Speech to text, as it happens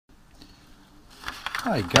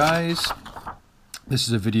Hi guys, this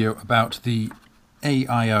is a video about the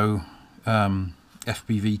AIO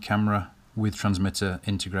FPV camera with transmitter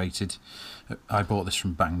integrated. I bought this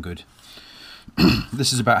from Banggood.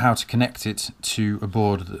 This is about how to connect it to a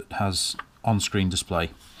board that has on-screen display.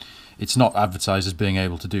 It's not advertised as being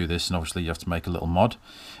able to do this, and obviously you have to make a little mod.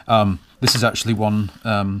 This is actually one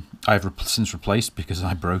I've since replaced because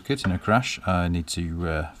I broke it in a crash. I need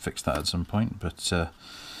to fix that at some point, but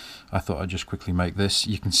I thought I'd just quickly make this.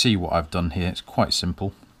 You can see what I've done here. It's quite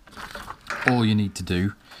simple. All you need to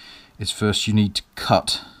do is first you need to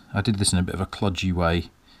cut. I did this in a bit of a kludgy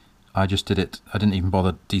way. I just did it. I didn't even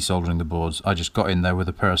bother desoldering the boards. I just got in there with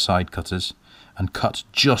a pair of side cutters and cut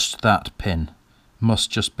just that pin. Must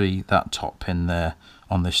just be that top pin there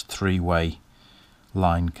on this three-way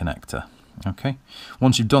line connector. Okay.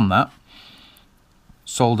 Once you've done that,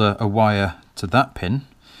 solder a wire to that pin,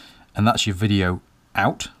 and that's your video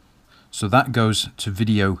out. So that goes to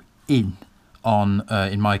video in on,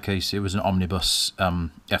 in my case, it was an Omnibus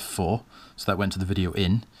F4, so that went to the video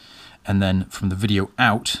in, and then from the video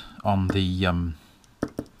out on the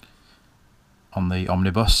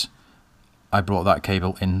Omnibus, I brought that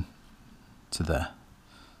cable in to there.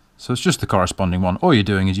 So it's just the corresponding one. All you're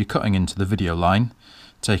doing is you're cutting into the video line,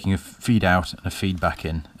 taking a feed out and a feed back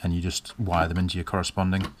in, and you just wire them into your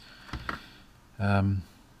corresponding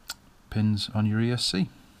pins on your ESC.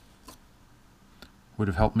 Would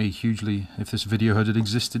have helped me hugely if this video had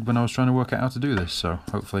existed when I was trying to work out how to do this, so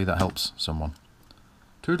hopefully that helps someone.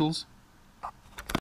 Toodles!